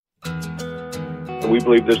We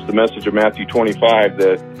believe this is the message of Matthew 25,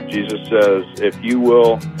 that Jesus says, if you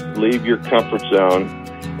will leave your comfort zone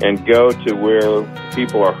and go to where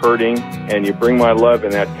people are hurting and you bring my love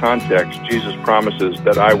in that context, Jesus promises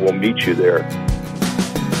that I will meet you there.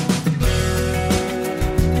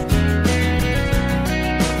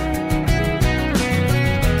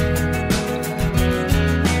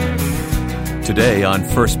 Today on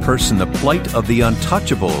First Person, the plight of the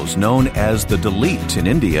untouchables, known as the Dalit in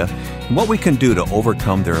India, and what we can do to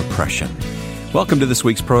overcome their oppression. Welcome to this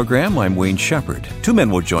week's program. I'm Wayne Shepherd. Two men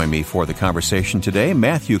will join me for the conversation today,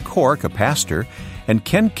 Matthew Cork, a pastor, and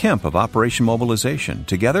Kemp of Operation Mobilization.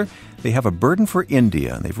 Together, they have a burden for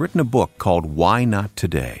India, and they've written a book called Why Not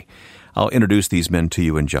Today? I'll introduce these men to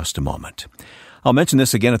you in just a moment. I'll mention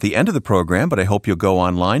this again at the end of the program, but I hope you'll go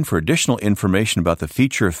online for additional information about the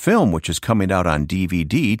feature film which is coming out on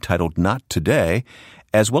DVD titled Not Today,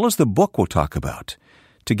 as well as the book we'll talk about.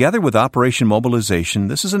 Together with Operation Mobilization,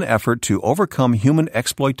 this is an effort to overcome human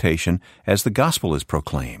exploitation as the gospel is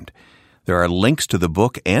proclaimed. There are links to the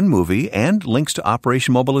book and movie and links to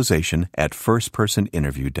Operation Mobilization at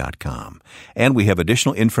firstpersoninterview.com. And we have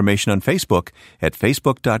additional information on Facebook at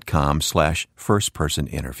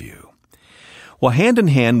facebook.com/firstpersoninterview. Well, hand in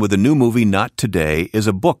hand with the new movie Not Today is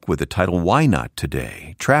a book with the title Why Not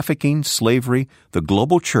Today? Trafficking, Slavery, the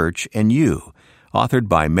Global Church, and You, authored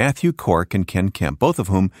by Matthew Cork and Kemp, both of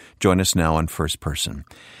whom join us now on First Person.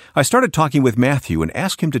 I started talking with Matthew and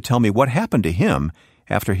asked him to tell me what happened to him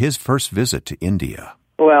after his first visit to India.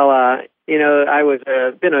 Well, I was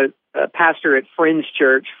been a pastor at Friends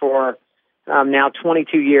Church for now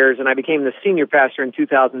 22 years, and I became the senior pastor in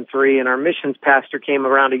 2003, and our missions pastor came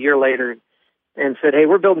around a year later and said, hey,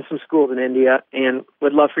 we're building some schools in India and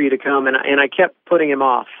would love for you to come. And I kept putting him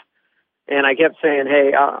off. And I kept saying,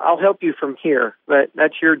 hey, I'll help you from here, but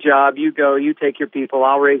that's your job. You go, you take your people,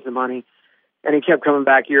 I'll raise the money. And he kept coming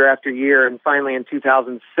back year after year. And finally in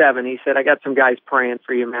 2007, he said, I got some guys praying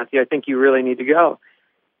for you, Matthew. I think you really need to go.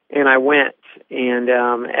 And I went. And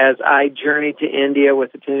as I journeyed to India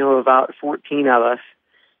with a team of about 14 of us,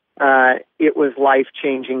 it was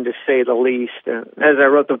life-changing, to say the least. As I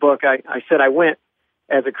wrote the book, I said I went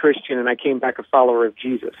as a Christian and I came back a follower of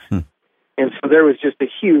Jesus. And so there was just a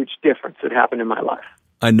huge difference that happened in my life.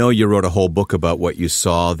 I know you wrote a whole book about what you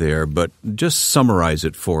saw there, but just summarize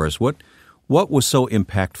it for us. What was so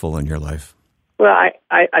impactful in your life? Well,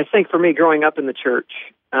 I think for me, growing up in the church,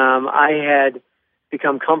 I had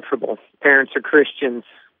become comfortable. Parents are Christians,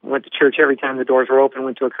 went to church every time the doors were open,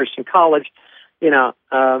 went to a Christian college,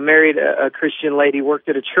 married a Christian lady, worked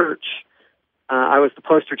at a church. I was the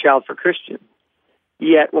poster child for Christian.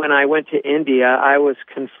 Yet when I went to India, I was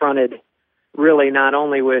confronted really not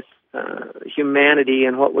only with humanity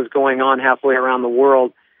and what was going on halfway around the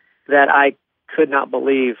world, that I could not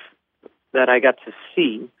believe that I got to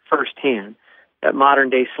see firsthand, that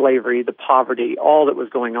modern-day slavery, the poverty, all that was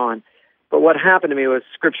going on. But what happened to me was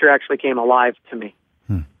Scripture actually came alive to me.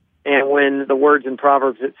 And when the words in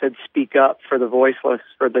Proverbs that said, speak up for the voiceless,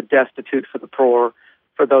 for the destitute, for the poor,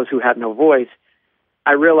 for those who have no voice,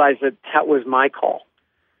 I realized that that was my call.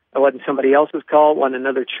 It wasn't somebody else's call. It wasn't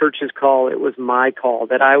another church's call. It was my call,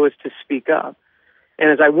 that I was to speak up.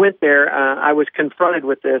 And as I went there, I was confronted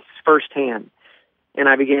with this firsthand. And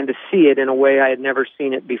I began to see it in a way I had never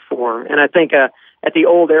seen it before. And I think at the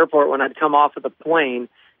old airport, when I'd come off of the plane,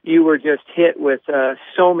 you were just hit with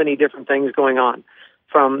so many different things going on,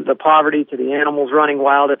 from the poverty to the animals running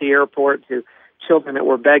wild at the airport to children that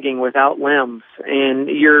were begging without limbs. And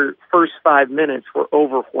your first 5 minutes were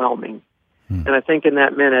overwhelming. And I think in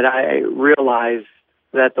that minute, I realized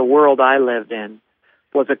that the world I lived in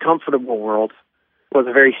was a comfortable world, was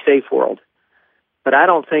a very safe world. But I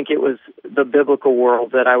don't think it was the biblical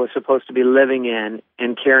world that I was supposed to be living in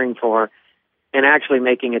and caring for and actually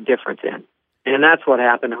making a difference in. And that's what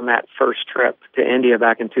happened on that first trip to India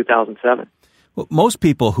back in 2007. Well, most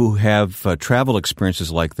people who have travel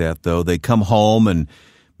experiences like that, though, they come home and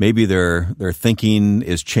maybe their thinking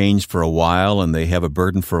is changed for a while and they have a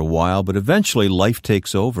burden for a while, but eventually life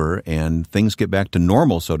takes over and things get back to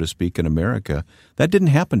normal, so to speak, in America. That didn't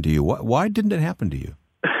happen to you. Why didn't it happen to you?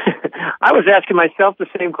 I was asking myself the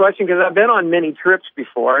same question because I've been on many trips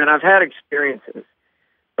before and I've had experiences.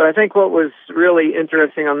 But I think what was really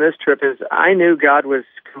interesting on this trip is I knew God was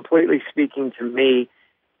completely speaking to me.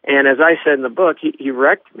 And as I said in the book, he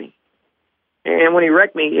wrecked me. And when he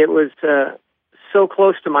wrecked me, it was so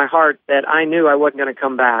close to my heart that I knew I wasn't going to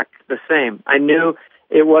come back the same. I knew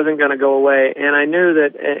it wasn't going to go away. And I knew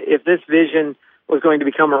that if this vision was going to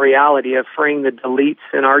become a reality of freeing the deletes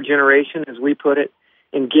in our generation, as we put it,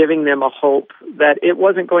 and giving them a hope, that it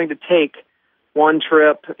wasn't going to take one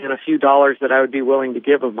trip and a few dollars that I would be willing to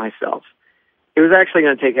give of myself. It was actually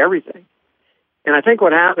going to take everything. And I think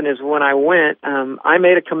what happened is when I went, I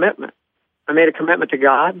made a commitment. I made a commitment to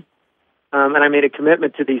God, and I made a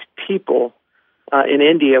commitment to these people in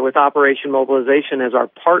India with Operation Mobilization as our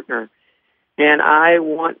partner. And I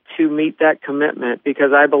want to meet that commitment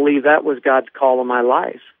because I believe that was God's call in my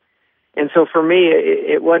life. And so for me,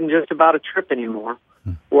 it wasn't just about a trip anymore.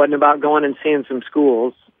 It wasn't about going and seeing some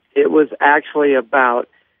schools. It was actually about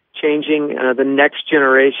changing the next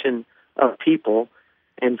generation of people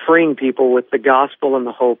and freeing people with the gospel and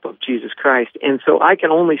the hope of Jesus Christ. And so I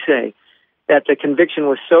can only say that the conviction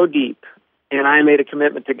was so deep, and I made a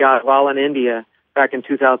commitment to God while in India back in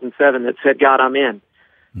 2007 that said, God, I'm in.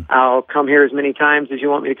 I'll come here as many times as you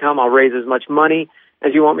want me to come. I'll raise as much money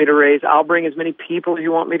as you want me to raise. I'll bring as many people as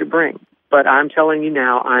you want me to bring. But I'm telling you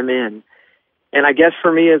now, I'm in. And I guess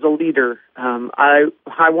for me as a leader, I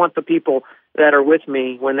want the people that are with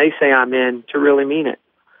me when they say I'm in to really mean it.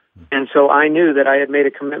 And so I knew that I had made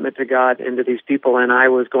a commitment to God and to these people, and I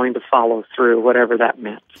was going to follow through, whatever that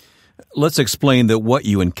meant. Let's explain that what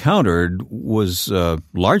you encountered was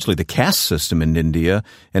largely the caste system in India,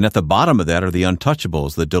 and at the bottom of that are the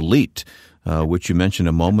untouchables, the Dalit, which you mentioned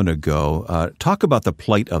a moment ago. Talk about the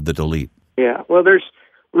plight of the Dalit. Yeah, well, there's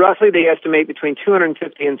roughly, they estimate, between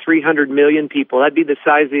 250 and 300 million people, that'd be the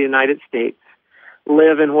size of the United States,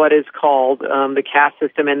 live in what is called the caste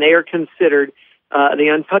system, and they are considered the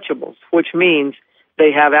untouchables, which means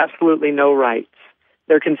they have absolutely no rights.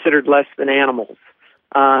 They're considered less than animals.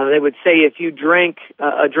 They would say if you drank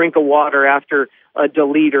a drink of water after a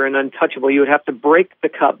Dalit or an untouchable, you would have to break the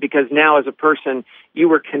cup because now as a person, you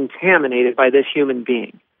were contaminated by this human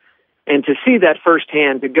being. And to see that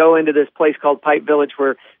firsthand, to go into this place called Pipe Village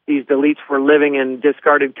where these Dalits were living in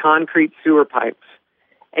discarded concrete sewer pipes,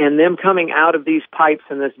 and them coming out of these pipes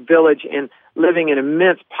in this village and living in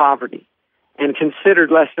immense poverty and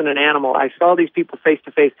considered less than an animal, I saw these people face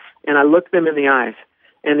to face, and I looked them in the eyes.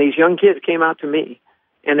 And these young kids came out to me,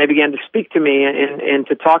 and they began to speak to me and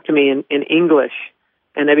to talk to me in English,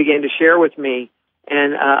 and they began to share with me.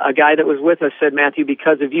 And a guy that was with us said, Matthew,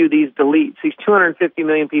 because of you, these Dalits, these 250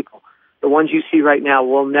 million people, the ones you see right now,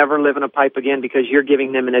 will never live in a pipe again because you're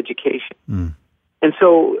giving them an education. Mm. And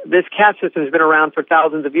so this caste system has been around for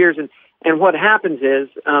thousands of years, and what happens is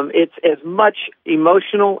it's as much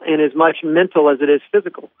emotional and as much mental as it is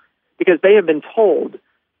physical, because they have been told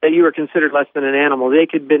that you are considered less than an animal. They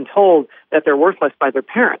could have been told that they're worthless by their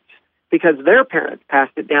parents because their parents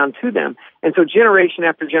passed it down to them. And so generation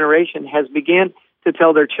after generation has began to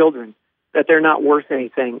tell their children that they're not worth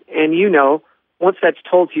anything. And you know, once that's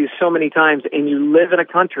told to you so many times and you live in a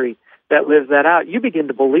country that lives that out, you begin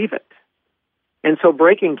to believe it. And so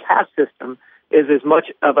breaking caste system is as much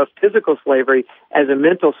of a physical slavery as a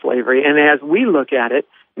mental slavery. And as we look at it,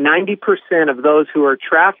 90% of those who are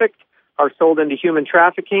trafficked are sold into human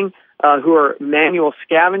trafficking, who are manual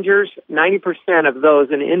scavengers. 90% of those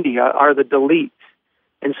in India are the Dalits.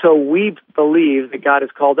 And so we believe that God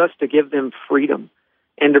has called us to give them freedom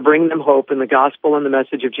and to bring them hope in the gospel and the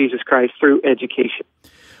message of Jesus Christ through education.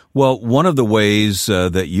 Well, one of the ways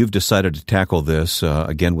that you've decided to tackle this,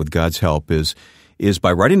 again with God's help, is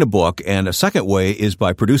by writing a book, and a second way is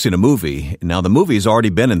by producing a movie. Now, the movie has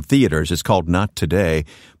already been in theaters. It's called Not Today,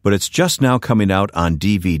 but it's just now coming out on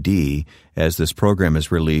DVD as this program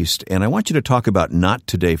is released. And I want you to talk about Not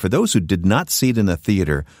Today. For those who did not see it in the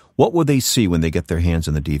theater, what will they see when they get their hands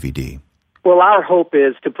on the DVD? Well, our hope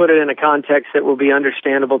is to put it in a context that will be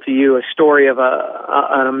understandable to you, a story of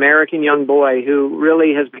an American young boy who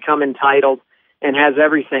really has become entitled and has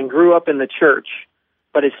everything, grew up in the church,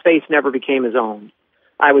 but his faith never became his own.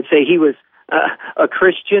 I would say he was a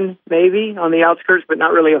Christian, maybe, on the outskirts, but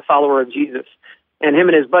not really a follower of Jesus. And him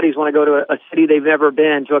and his buddies want to go to a city they've never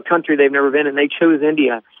been, to a country they've never been, and they choose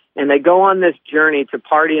India. And they go on this journey to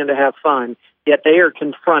party and to have fun, yet they are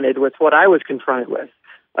confronted with what I was confronted with,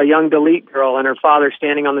 a young Dalit girl and her father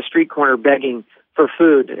standing on the street corner begging for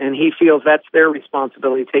food, and he feels that's their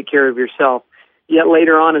responsibility, take care of yourself. Yet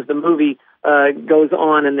later on, as the movie goes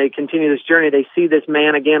on and they continue this journey, they see this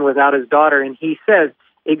man again without his daughter, and he says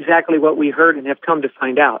exactly what we heard and have come to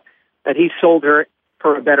find out, that he sold her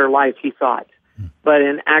for a better life, he thought. But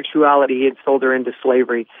in actuality, he had sold her into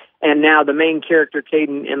slavery. And now the main character,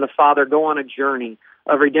 Caden, and the father go on a journey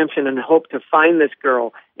of redemption and hope to find this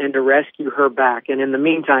girl and to rescue her back. And in the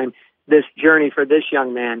meantime, this journey for this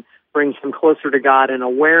young man brings him closer to God and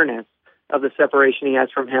awareness of the separation he has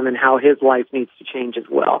from him and how his life needs to change as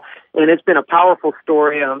well. And it's been a powerful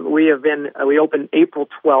story. We opened April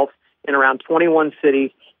 12th in around 21 cities,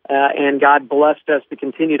 and God blessed us to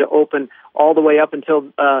continue to open all the way up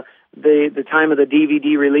until the time of the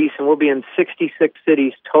DVD release, and we'll be in 66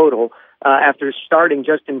 cities total after starting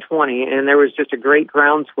just in 20. And there was just a great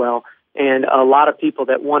groundswell and a lot of people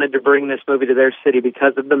that wanted to bring this movie to their city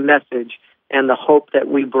because of the message and the hope that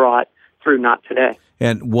we brought through Not Today.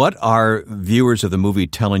 And what are viewers of the movie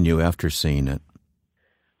telling you after seeing it?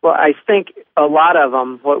 Well, I think a lot of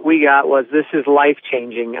them, what we got was, this is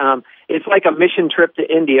life-changing. It's like a mission trip to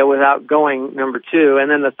India without going, number two.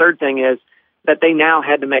 And then the third thing is that they now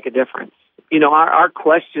had to make a difference. You know, our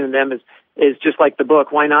question to them is just like the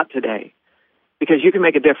book, why not today? Because you can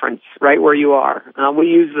make a difference right where you are. We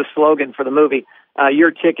use the slogan for the movie, your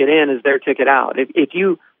ticket in is their ticket out. If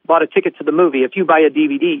you bought a ticket to the movie, if you buy a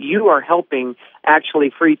DVD, you are helping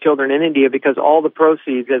actually free children in India, because all the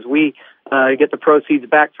proceeds, as we get the proceeds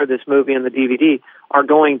back for this movie and the DVD, are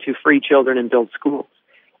going to free children and build schools.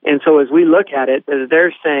 And so as we look at it,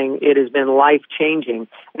 they're saying it has been life-changing.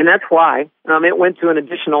 And that's why it went to an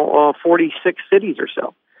additional 46 cities or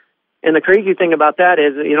so. And the crazy thing about that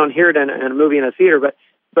is you don't hear it in a movie in a theater,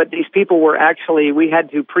 but these people were actually, we had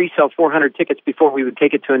to pre-sell 400 tickets before we would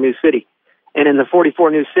take it to a new city. And in the 44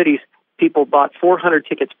 new cities, people bought 400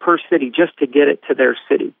 tickets per city just to get it to their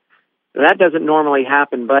city. That doesn't normally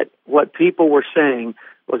happen, but what people were saying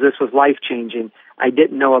was this was life-changing. I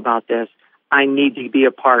didn't know about this. I need to be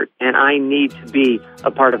a part, and I need to be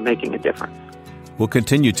a part of making a difference. We'll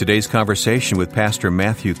continue today's conversation with Pastor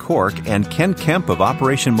Matthew Cork and Ken Kemp of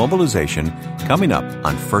Operation Mobilization coming up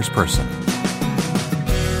on First Person.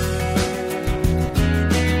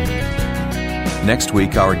 Next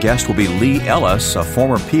week, our guest will be Lee Ellis, a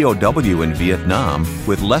former POW in Vietnam,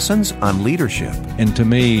 with lessons on leadership. And to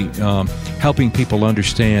me, helping people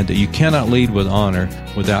understand that you cannot lead with honor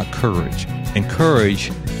without courage. And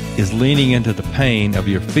courage is leaning into the pain of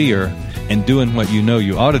your fear and doing what you know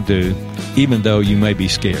you ought to do, even though you may be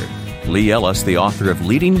scared. Lee Ellis, the author of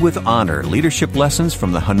Leading with Honor, Leadership Lessons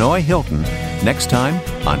from the Hanoi Hilton, next time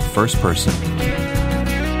on First Person.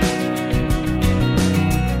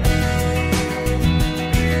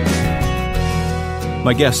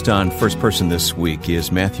 My guest on First Person this week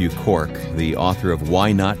is Matthew Cork, the author of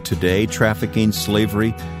Why Not Today? Trafficking,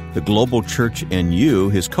 Slavery, the Global Church, and You.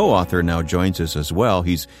 His co-author now joins us as well.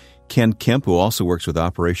 He's Ken Kemp, who also works with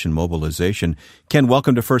Operation Mobilization. Ken,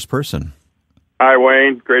 welcome to First Person. Hi,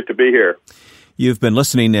 Wayne. Great to be here. You've been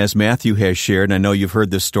listening as Matthew has shared, and I know you've heard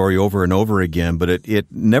this story over and over again, but it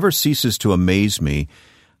never ceases to amaze me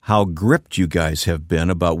how gripped you guys have been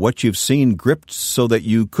about what you've seen, gripped so that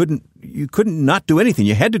you couldn't not do anything.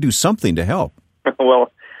 You had to do something to help.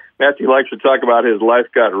 Well, Matthew likes to talk about his life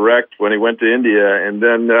got wrecked when he went to India, and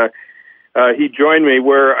then he joined me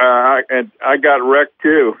where I got wrecked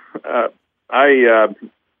too. I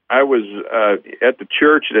was at the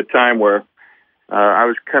church at a time where I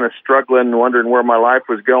was kind of struggling, wondering where my life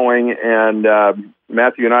was going, and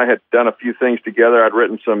Matthew and I had done a few things together. I'd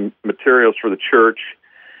written some materials for the church,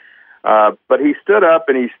 but he stood up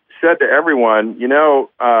and he said to everyone,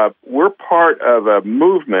 we're part of a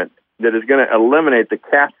movement that is going to eliminate the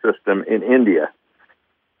caste system in India.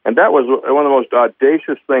 And that was one of the most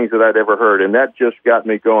audacious things that I'd ever heard, and that just got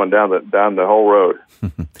me going down the whole road.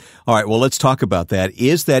 All right, well, let's talk about that.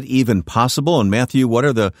 Is that even possible? And Matthew, what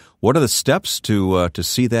are the steps to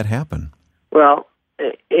see that happen? Well,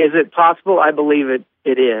 is it possible? I believe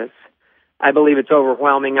it is. I believe it's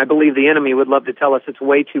overwhelming. I believe the enemy would love to tell us it's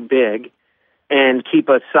way too big and keep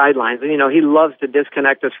us sidelines. He loves to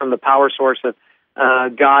disconnect us from the power source of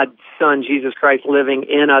God's Son, Jesus Christ, living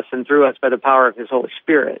in us and through us by the power of His Holy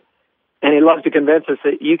Spirit. And he loves to convince us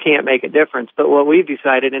that you can't make a difference. But what we've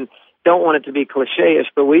decided, and don't want it to be cliche-ish,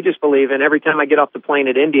 but we just believe, and every time I get off the plane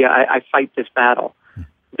at India, I fight this battle.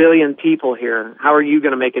 Billion people here. How are you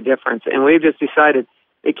going to make a difference? And we've just decided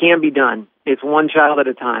it can be done. It's one child at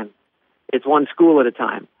a time. It's one school at a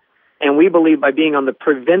time. And we believe by being on the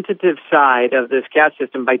preventative side of this caste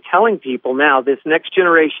system, by telling people now, this next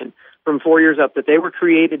generation from 4 years up, that they were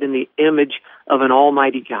created in the image of an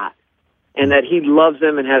almighty God, and that He loves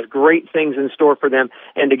them and has great things in store for them,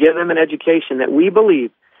 and to give them an education that we believe,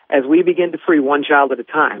 as we begin to free one child at a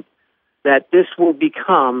time, that this will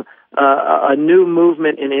become a new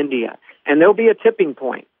movement in India. And there'll be a tipping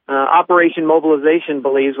point. Operation Mobilization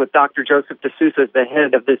believes, with Dr. Joseph D'Souza as the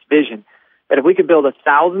head of this vision, that if we could build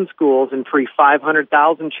 1,000 schools and free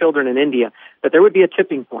 500,000 children in India, that there would be a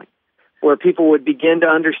tipping point. where people would begin to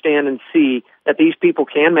understand and see that these people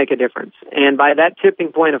can make a difference. And by that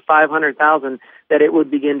tipping point of 500,000, that it would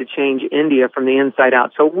begin to change India from the inside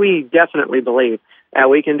out. So we definitely believe that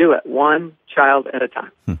we can do it one child at a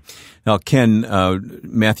time. Now, Ken,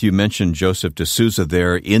 Matthew mentioned Joseph D'Souza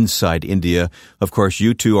there inside India. Of course,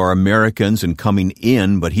 you two are Americans and coming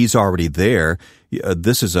in, but he's already there.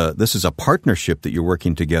 This is a partnership that you're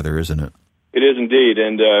working together, isn't it? It is indeed.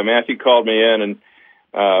 And Matthew called me in and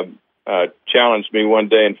challenged me one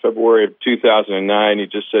day in February of 2009. He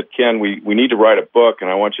just said, Ken, we need to write a book, and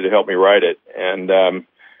I want you to help me write it. And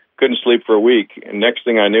couldn't sleep for a week. And next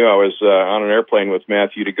thing I knew, I was on an airplane with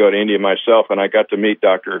Matthew to go to India myself, and I got to meet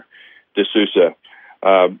Dr. D'Souza.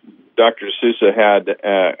 Dr. D'Souza had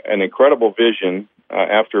an incredible vision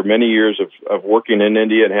after many years of working in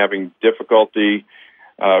India and having difficulty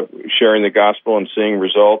sharing the gospel and seeing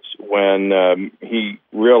results. When he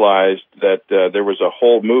realized that there was a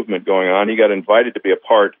whole movement going on, he got invited to be a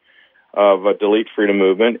part of a Dalit freedom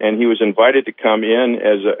movement, and he was invited to come in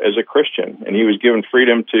as a Christian, and he was given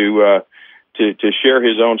freedom to share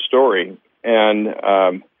his own story. And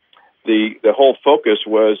the whole focus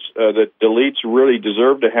was that Dalits really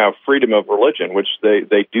deserve to have freedom of religion, which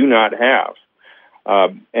they do not have.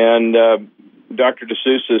 And Dr.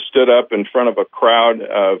 D'Souza stood up in front of a crowd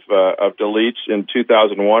of Dalits in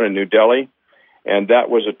 2001 in New Delhi, and that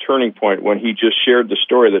was a turning point when he just shared the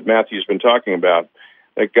story that Matthew's been talking about,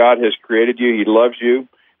 that God has created you, He loves you.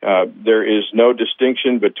 There is no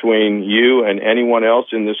distinction between you and anyone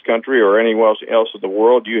else in this country or anyone else in the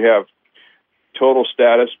world. You have total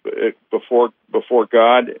status before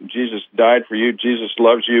God. Jesus died for you. Jesus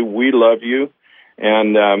loves you. We love you,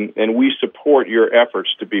 and we support your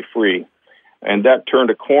efforts to be free. And that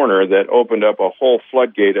turned a corner that opened up a whole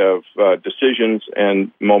floodgate of decisions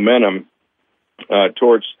and momentum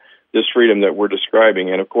towards this freedom that we're describing.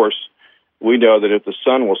 And of course, we know that if the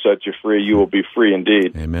Son will set you free, you will be free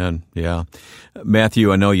indeed. Amen. Yeah.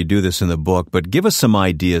 Matthew, I know you do this in the book, but give us some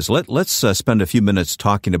ideas. Let's spend a few minutes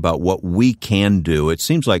talking about what we can do. It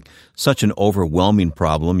seems like such an overwhelming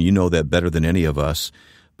problem. You know that better than any of us.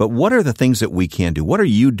 But what are the things that we can do? What are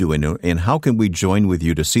you doing, and how can we join with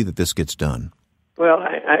you to see that this gets done? Well,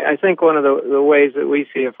 I think one of the ways that we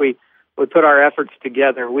see, if we put our efforts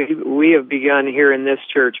together, we have begun here in this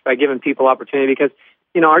church by giving people opportunity, because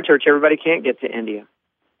our church, everybody can't get to India.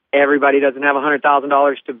 Everybody doesn't have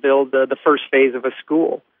 $100,000 to build the first phase of a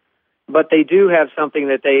school. But they do have something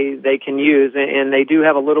that they can use, and they do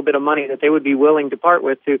have a little bit of money that they would be willing to part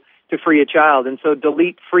with to free a child. And so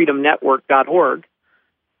DeliteFreedomNetwork.org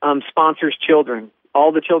sponsors children,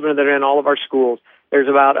 all the children that are in all of our schools. There's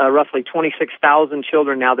about roughly 26,000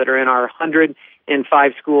 children now that are in our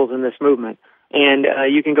 105 schools in this movement. And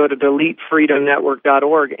you can go to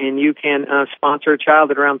DeliteFreedomNetwork.org, and you can sponsor a child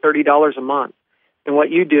at around $30 a month. And what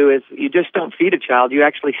you do is you just don't feed a child. You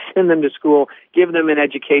actually send them to school, give them an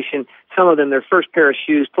education, some of them their first pair of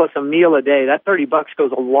shoes, plus a meal a day. That $30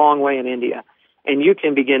 goes a long way in India. And you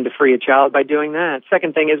can begin to free a child by doing that.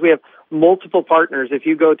 Second thing is we have multiple partners. If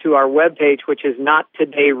you go to our webpage, which is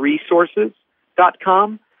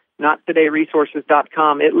nottodayresources.com,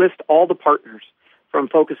 nottodayresources.com, it lists all the partners, from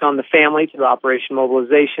Focus on the Family to Operation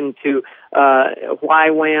Mobilization to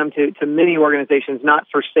YWAM to many organizations. Not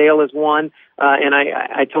for Sale is one. And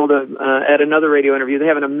I told them at another radio interview, they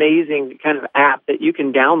have an amazing kind of app that you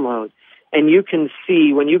can download. And you can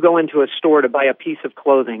see when you go into a store to buy a piece of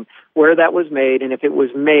clothing where that was made, and if it was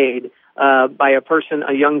made by a person,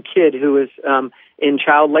 a young kid who is in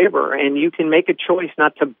child labor. And you can make a choice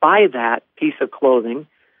not to buy that piece of clothing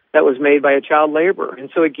that was made by a child laborer. And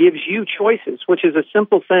so it gives you choices, which is a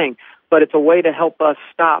simple thing, but it's a way to help us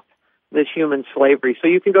stop this human slavery. So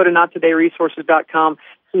you can go to nottodayresources.com,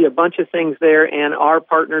 see a bunch of things there, and our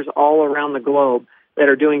partners all around the globe that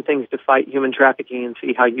are doing things to fight human trafficking, and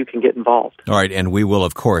see how you can get involved. All right, and we will,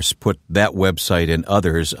 of course, put that website and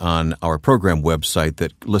others on our program website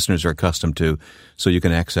that listeners are accustomed to, so you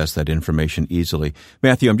can access that information easily.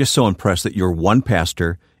 Matthew, I'm just so impressed that you're one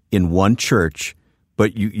pastor in one church,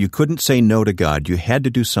 but you couldn't say no to God. You had to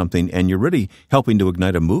do something, and you're really helping to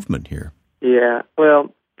ignite a movement here. Yeah,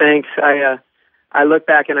 well, thanks. I look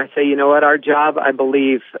back and I say, you know what? Our job, I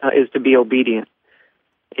believe, is to be obedient.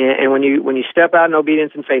 And when you step out in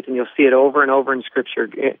obedience and faith, and you'll see it over and over in Scripture,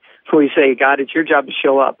 we say, God, it's your job to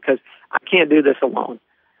show up, because I can't do this alone.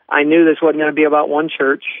 I knew this wasn't going to be about one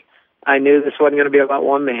church. I knew this wasn't going to be about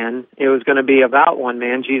one man. It was going to be about one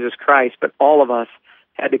man, Jesus Christ, but all of us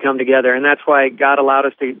had to come together. And that's why God allowed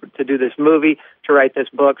us to do this movie, to write this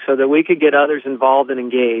book, so that we could get others involved and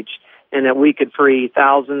engaged, and that we could free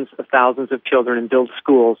thousands of children and build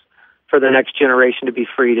schools for the next generation to be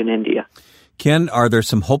freed in India. Ken, are there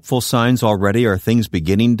some hopeful signs already? Are things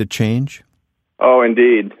beginning to change? Oh,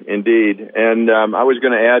 indeed. And I was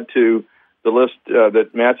going to add to the list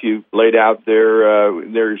that Matthew laid out there.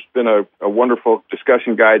 There's been a wonderful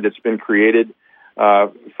discussion guide that's been created.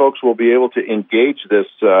 Folks will be able to engage this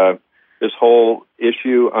whole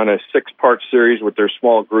issue on a 6-part series with their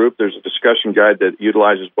small group. There's a discussion guide that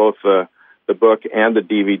utilizes both the book and the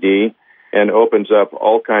DVD and opens up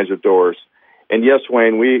all kinds of doors. And yes,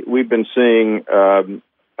 Wayne, we've been seeing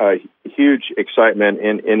a huge excitement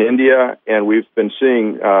in India, and we've been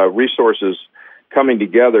seeing resources coming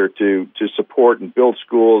together to support and build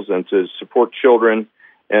schools and to support children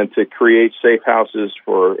and to create safe houses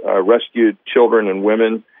for rescued children and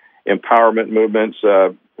women, empowerment movements.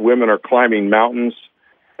 Women are climbing mountains,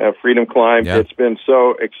 freedom climb. Yeah. It's been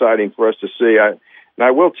so exciting for us to see. And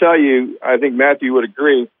I will tell you, I think Matthew would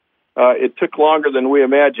agree, it took longer than we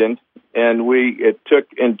imagined, and it took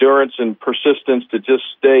endurance and persistence to just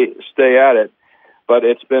stay at it. But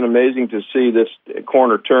it's been amazing to see this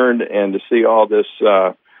corner turned and to see all this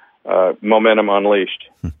momentum unleashed.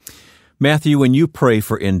 Matthew, when you pray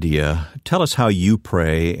for India, tell us how you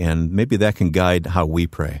pray, and maybe that can guide how we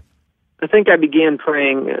pray. I think I began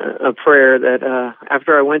praying a prayer that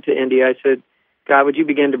after I went to India, I said, God, would you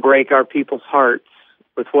begin to break our people's hearts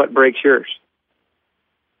with what breaks yours?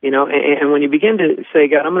 And when you begin to say,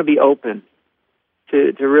 God, I'm going to be open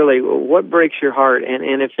to really what breaks your heart,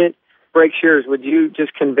 and if it breaks yours, would you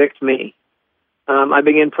just convict me? I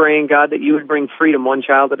began praying, God, that you would bring freedom one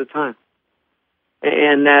child at a time.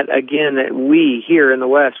 And that, again, that we here in the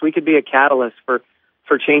West, we could be a catalyst for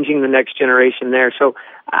changing the next generation there. So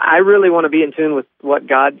I really want to be in tune with what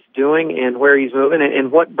God's doing and where he's moving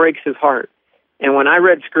and what breaks his heart. And when I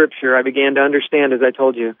read Scripture, I began to understand, as I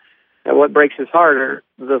told you, that what breaks his heart are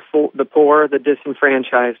the poor, the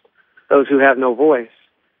disenfranchised, those who have no voice.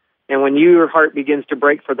 And when your heart begins to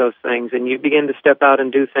break for those things and you begin to step out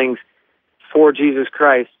and do things for Jesus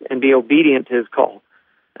Christ and be obedient to his call,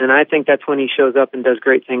 and I think that's when he shows up and does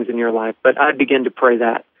great things in your life. But I begin to pray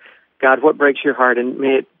that, God, what breaks your heart, and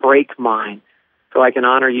may it break mine so I can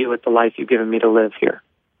honor you with the life you've given me to live here.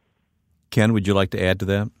 Ken, would you like to add to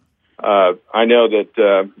that? I know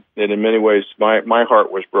that in many ways my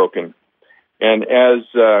heart was broken. And as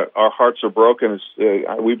our hearts are broken,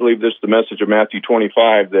 we believe this is the message of Matthew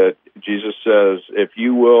 25, that Jesus says, if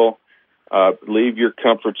you will leave your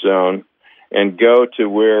comfort zone and go to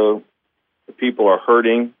where people are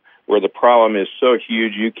hurting, where the problem is so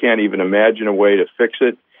huge you can't even imagine a way to fix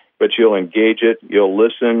it, but you'll engage it, you'll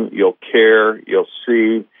listen, you'll care, you'll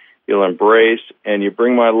see, you'll embrace, and you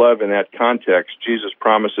bring my love in that context, Jesus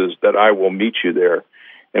promises that I will meet you there.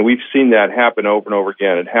 And we've seen that happen over and over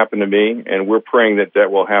again. It happened to me, and we're praying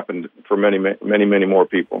that will happen for many, many, many more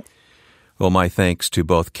people. Well, my thanks to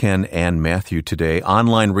both Ken and Matthew today.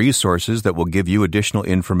 Online resources that will give you additional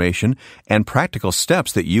information and practical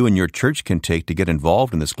steps that you and your church can take to get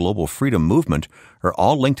involved in this global freedom movement are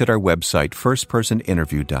all linked at our website,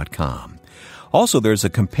 firstpersoninterview.com. Also, there's a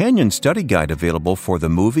companion study guide available for the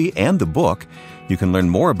movie and the book. You can learn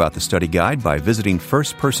more about the study guide by visiting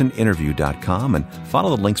firstpersoninterview.com and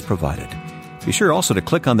follow the links provided. Be sure also to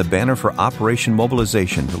click on the banner for Operation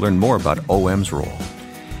Mobilization to learn more about OM's role.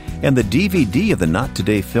 And the DVD of the Not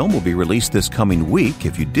Today film will be released this coming week.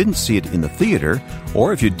 If you didn't see it in the theater,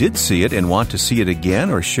 or if you did see it and want to see it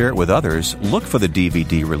again or share it with others, look for the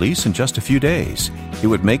DVD release in just a few days. It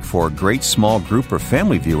would make for a great small group or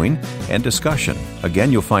family viewing and discussion.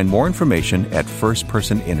 Again, you'll find more information at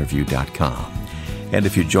firstpersoninterview.com. And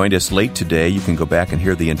if you joined us late today, you can go back and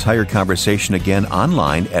hear the entire conversation again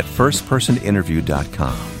online at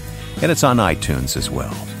firstpersoninterview.com. And it's on iTunes as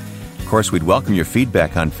well. Of course, we'd welcome your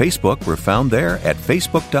feedback on Facebook. We're found there at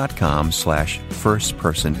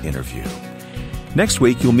facebook.com/firstpersoninterview. Next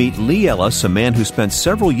week, you'll meet Lee Ellis, a man who spent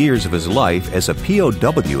several years of his life as a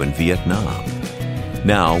POW in Vietnam.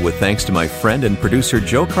 Now, with thanks to my friend and producer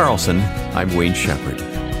Joe Carlson, I'm Wayne Shepherd.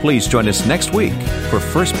 Please join us next week for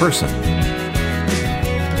First Person.